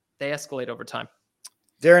 they escalate over time.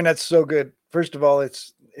 Darren, that's so good. First of all,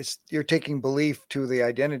 it's you're taking belief to the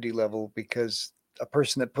identity level, because a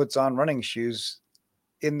person that puts on running shoes,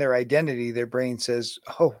 in their identity, their brain says,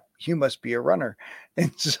 oh, you must be a runner.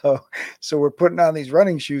 And so we're putting on these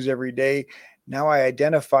running shoes every day. Now I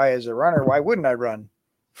identify as a runner. Why wouldn't I run?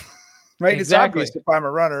 Right. Exactly. It's obvious if I'm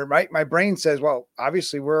a runner, right? My brain says, well,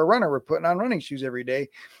 obviously we're a runner. We're putting on running shoes every day,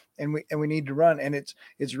 and we need to run. And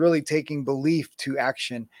it's really taking belief to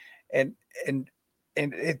action. And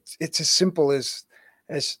it's as simple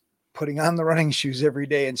as putting on the running shoes every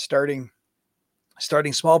day and starting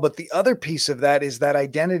small. But the other piece of that is that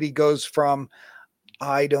identity goes from,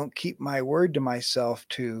 I don't keep my word to myself,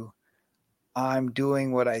 to I'm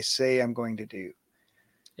doing what I say I'm going to do.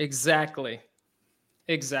 Exactly.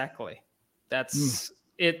 That's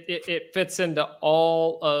it fits into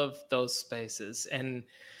all of those spaces. And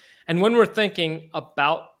when we're thinking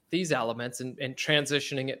about these elements and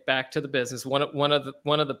transitioning it back to the business, one of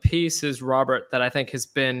the pieces, Robert, that I think has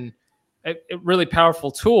been a really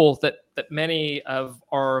powerful tool that many of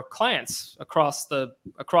our clients across the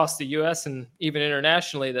US and even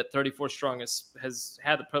internationally that 34 Strong has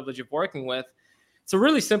had the privilege of working with. It's a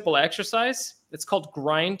really simple exercise. It's called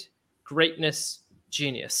Grind, Greatness,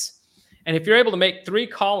 Genius. And if you're able to make 3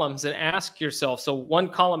 columns and ask yourself, so one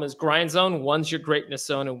column is grind zone, one's your greatness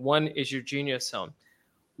zone, and one is your genius zone.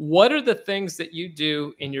 What are the things that you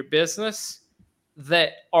do in your business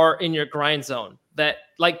that are in your grind zone? That,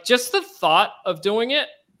 like, just the thought of doing it,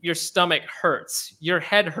 your stomach hurts, your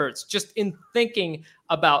head hurts, just in thinking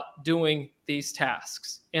about doing these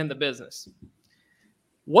tasks in the business.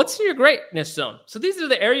 What's in your greatness zone? So these are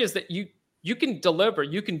the areas that you can deliver.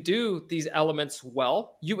 You can do these elements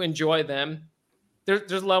well. You enjoy them.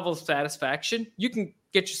 There's a level of satisfaction. You can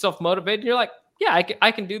get yourself motivated. You're like, yeah,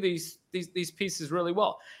 I can do these pieces really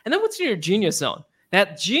well. And then what's in your genius zone?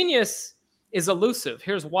 That genius is elusive.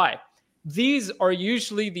 Here's why. These are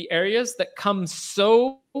usually the areas that come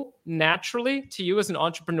so naturally to you as an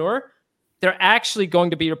entrepreneur. They're actually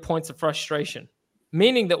going to be your points of frustration,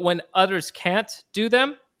 meaning that when others can't do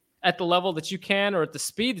them at the level that you can or at the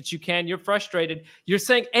speed that you can, you're frustrated. You're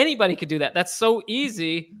saying anybody could do that. That's so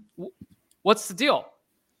easy. What's the deal?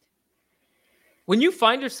 When you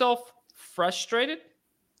find yourself frustrated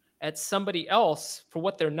at somebody else for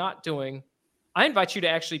what they're not doing, I invite you to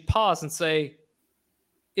actually pause and say,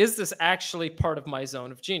 is this actually part of my zone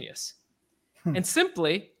of genius? And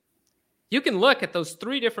simply, you can look at those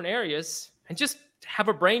 3 different areas and just have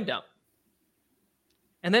a brain dump.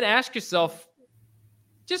 And then ask yourself,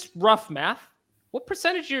 just rough math, what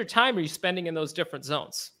percentage of your time are you spending in those different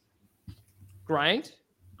zones? Grind,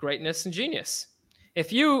 greatness, and genius.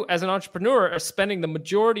 If you, as an entrepreneur, are spending the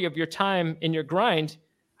majority of your time in your grind,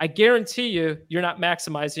 I guarantee you're not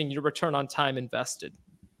maximizing your return on time invested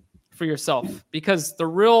for yourself, because the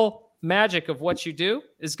real magic of what you do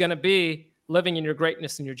is going to be living in your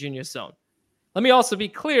greatness and your genius zone. Let me also be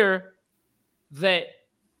clear that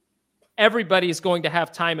everybody is going to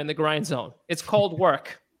have time in the grind zone. It's called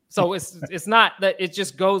work. So it's not that it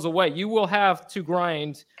just goes away. You will have to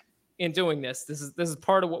grind in doing this. This is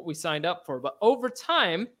part of what we signed up for. But over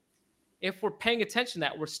time, if we're paying attention to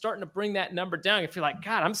that, we're starting to bring that number down. If you're like,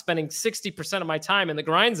 God, I'm spending 60% of my time in the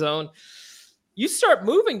grind zone, you start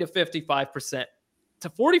moving to 55%, to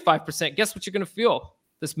 45%. Guess what you're going to feel?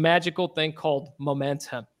 This magical thing called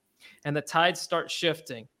momentum. And the tides start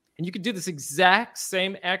shifting. And you can do this exact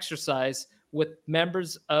same exercise with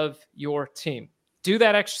members of your team. Do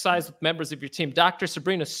that exercise with members of your team. Dr.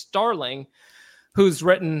 Sabrina Starling, who's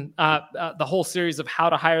written the whole series of How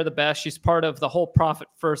to Hire the Best. She's part of the whole Profit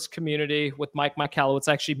First community with Mike Michalowicz.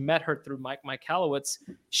 I actually met her through Mike Michalowicz.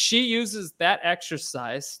 She uses that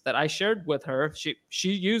exercise that I shared with her.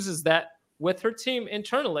 She uses that with her team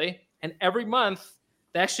internally, and every month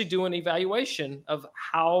they actually do an evaluation of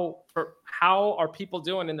how are people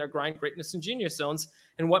doing in their grind, greatness, and genius zones,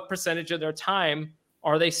 and what percentage of their time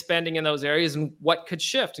are they spending in those areas, and what could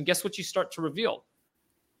shift. And guess what you start to reveal?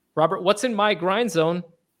 Robert, what's in my grind zone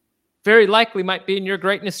very likely might be in your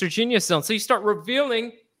greatness or genius zone. So you start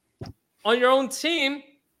revealing on your own team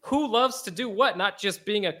who loves to do what, not just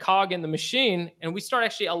being a cog in the machine. And we start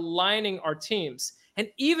actually aligning our teams. And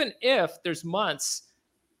even if there's months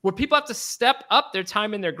where people have to step up their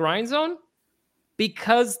time in their grind zone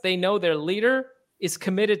because they know their leader is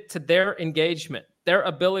committed to their engagement, their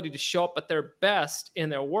ability to show up at their best in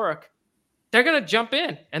their work, they're going to jump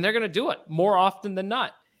in and they're going to do it more often than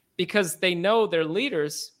not, because they know their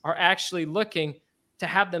leaders are actually looking to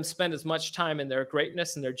have them spend as much time in their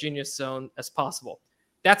greatness and their genius zone as possible.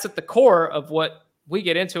 That's at the core of what we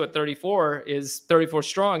get into at 34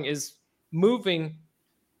 Strong, is moving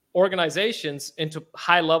organizations into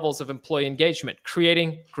high levels of employee engagement,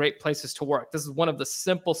 creating great places to work. This is one of the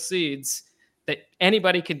simple seeds that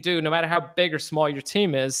anybody can do, no matter how big or small your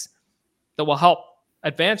team is, that will help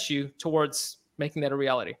advance you towards making that a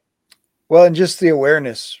reality. Well, and just the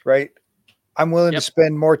awareness, right? I'm willing to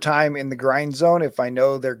spend more time in the grind zone if I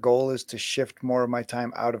know their goal is to shift more of my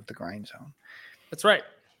time out of the grind zone. That's right.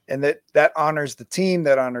 And that honors the team,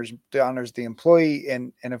 that honors the employee,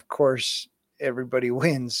 and of course everybody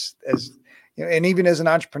wins. As you know, and even as an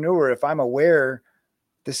entrepreneur, if I'm aware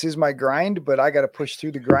this is my grind, but I got to push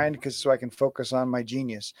through the grind so I can focus on my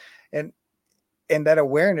genius, and that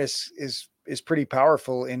awareness is pretty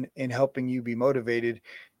powerful in helping you be motivated.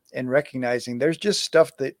 And recognizing there's just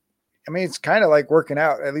stuff that, I mean, it's kind of like working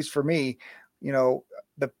out, at least for me. You know,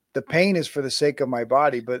 the pain is for the sake of my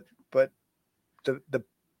body, but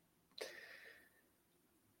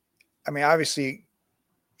I mean, obviously,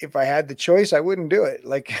 if I had the choice, I wouldn't do it.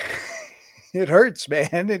 Like, it hurts,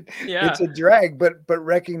 man. It's a drag, but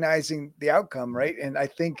recognizing the outcome, right? And I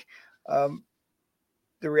think the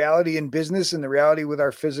reality in business and the reality with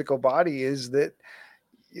our physical body is that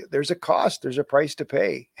there's a cost, there's a price to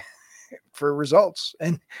pay for results.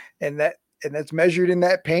 And that's measured in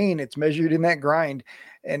that pain. It's measured in that grind.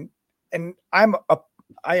 And I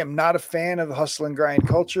am not a fan of the hustle and grind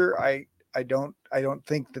culture. I don't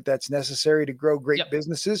think that that's necessary to grow great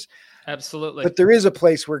businesses. Absolutely. But there is a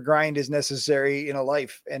place where grind is necessary in a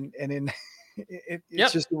life. And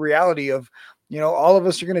it's just the reality of, you know, all of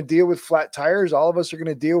us are going to deal with flat tires. All of us are going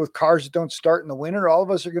to deal with cars that don't start in the winter. All of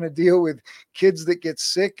us are going to deal with kids that get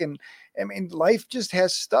sick. And I mean, life just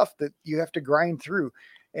has stuff that you have to grind through,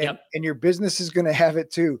 and your business is going to have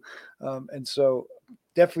it too. And so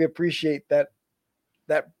definitely appreciate that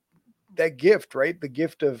gift, right? The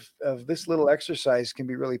gift of this little exercise can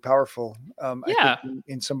be really powerful. I think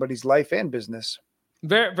in somebody's life and business.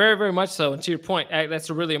 Very, very, very much so. And to your point, that's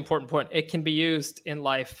a really important point. It can be used in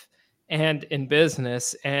life and in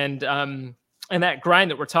business, and that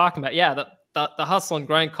grind that we're talking about. Yeah, the hustle and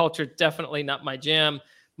grind culture, definitely not my jam.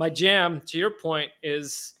 My jam, to your point,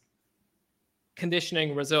 is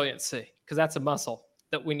conditioning resiliency, because that's a muscle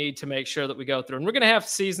that we need to make sure that we go through. And we're going to have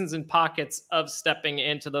seasons and pockets of stepping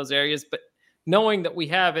into those areas, but knowing that we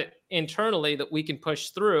have it internally that we can push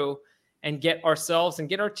through and get ourselves and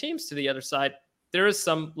get our teams to the other side, there is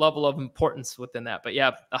some level of importance within that. But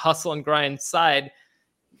yeah, the hustle and grind side,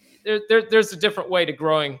 there's a different way to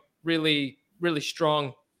growing really, really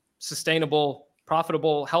strong, sustainable,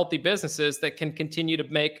 profitable, healthy businesses that can continue to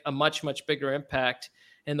make a much, much bigger impact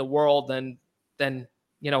in the world than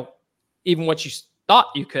you know, even what you thought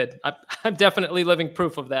you could. I'm definitely living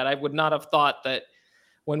proof of that. I would not have thought that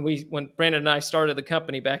when Brandon and I started the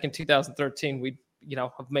company back in 2013, we, you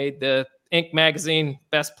know, have made the Inc. magazine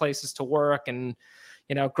best places to work, and,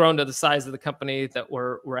 you know, grown to the size of the company that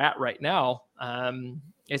we're at right now.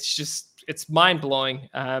 It's mind blowing.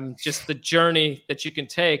 Just the journey that you can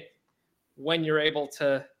take when you're able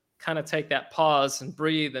to kind of take that pause and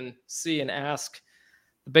breathe and see and ask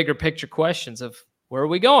the bigger picture questions of where are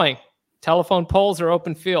we going? Telephone poles or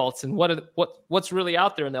open fields, and what's really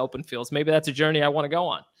out there in the open fields? Maybe that's a journey I want to go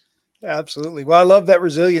on. Absolutely. Well, I love that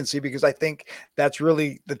resiliency because I think that's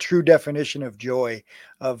really the true definition of joy,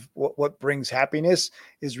 of what brings happiness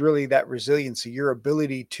is really that resiliency, your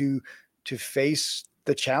ability to face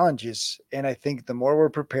the challenges. And I think the more we're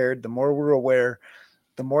prepared, the more we're aware,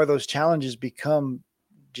 the more those challenges become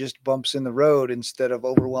just bumps in the road instead of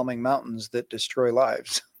overwhelming mountains that destroy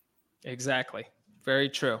lives. Exactly. Very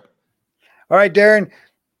true. All right, Darren,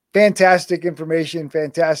 fantastic information.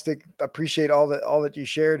 Fantastic. Appreciate all that you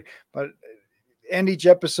shared, but end each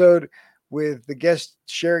episode with the guests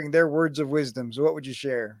sharing their words of wisdom. So what would you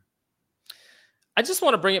share? I just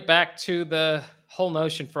want to bring it back to the whole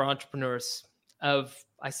notion for entrepreneurs of,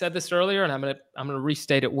 I said this earlier and I'm going to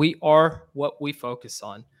restate it. We are what we focus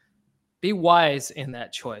on. Be wise in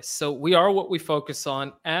that choice. So we are what we focus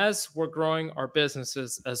on as we're growing our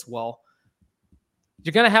businesses as well.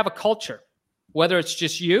 You're going to have a culture, whether it's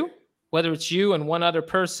just you, whether it's you and one other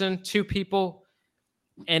person, two people.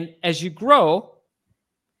 And as you grow,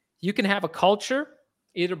 you can have a culture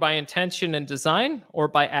either by intention and design or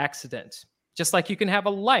by accident. Just like you can have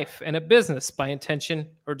a life and a business by intention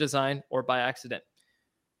or design or by accident.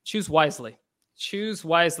 Choose wisely. Choose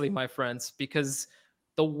wisely, my friends, because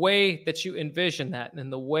the way that you envision that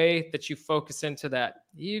and the way that you focus into that,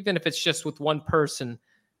 even if it's just with one person,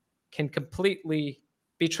 can completely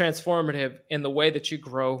be transformative in the way that you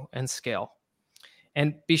grow and scale.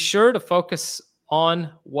 And be sure to focus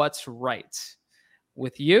on what's right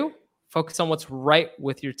with you. Focus on what's right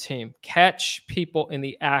with your team. Catch people in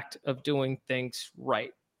the act of doing things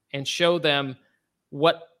right and show them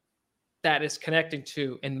what that is connecting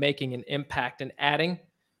to and making an impact and adding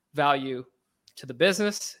value to the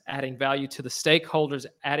business, adding value to the stakeholders,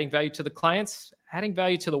 adding value to the clients, adding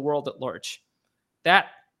value to the world at large. That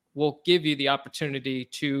will give you the opportunity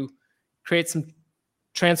to create some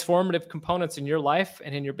transformative components in your life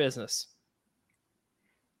and in your business.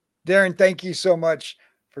 Darren, thank you so much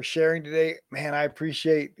for sharing today. Man, I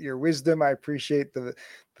appreciate your wisdom. I appreciate the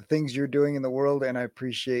things you're doing in the world, and I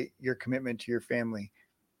appreciate your commitment to your family.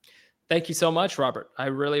 Thank you so much, Robert. I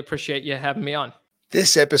really appreciate you having me on.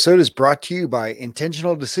 This episode is brought to you by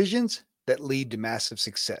intentional decisions that lead to massive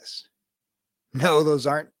success. No, those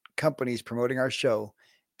aren't companies promoting our show.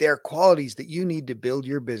 They are qualities that you need to build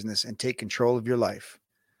your business and take control of your life.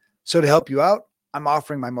 So to help you out, I'm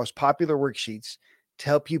offering my most popular worksheets to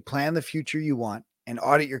help you plan the future you want and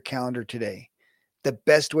audit your calendar today. The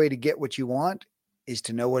best way to get what you want is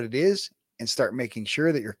to know what it is and start making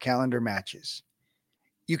sure that your calendar matches.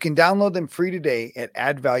 You can download them free today at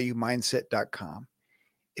addvaluemindset.com.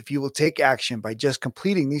 If you will take action by just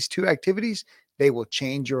completing these two activities, they will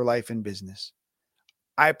change your life and business.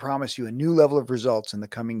 I promise you a new level of results in the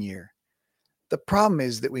coming year. The problem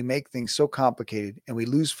is that we make things so complicated and we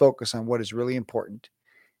lose focus on what is really important.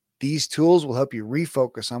 These tools will help you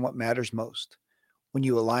refocus on what matters most. When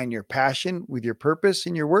you align your passion with your purpose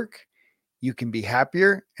in your work, you can be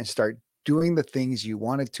happier and start doing the things you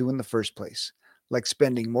wanted to in the first place, like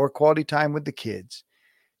spending more quality time with the kids.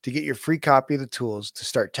 To get your free copy of the tools to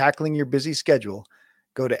start tackling your busy schedule,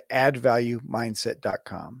 go to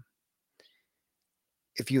addvaluemindset.com.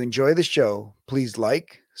 If you enjoy the show, please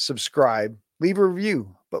like, subscribe, leave a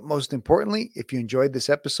review. But most importantly, if you enjoyed this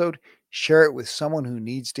episode, share it with someone who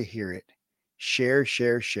needs to hear it. Share,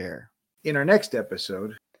 share, share. In our next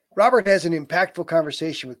episode, Robert has an impactful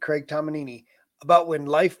conversation with Craig Tomanini about when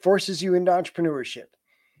life forces you into entrepreneurship.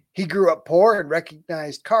 He grew up poor and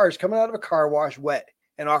recognized cars coming out of a car wash wet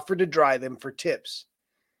and offered to dry them for tips.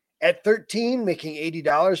 At 13, making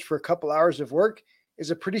 $80 for a couple hours of work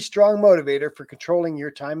is a pretty strong motivator for controlling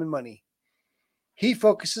your time and money. He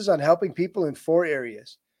focuses on helping people in 4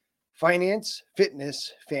 areas: finance,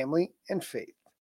 fitness, family, and faith.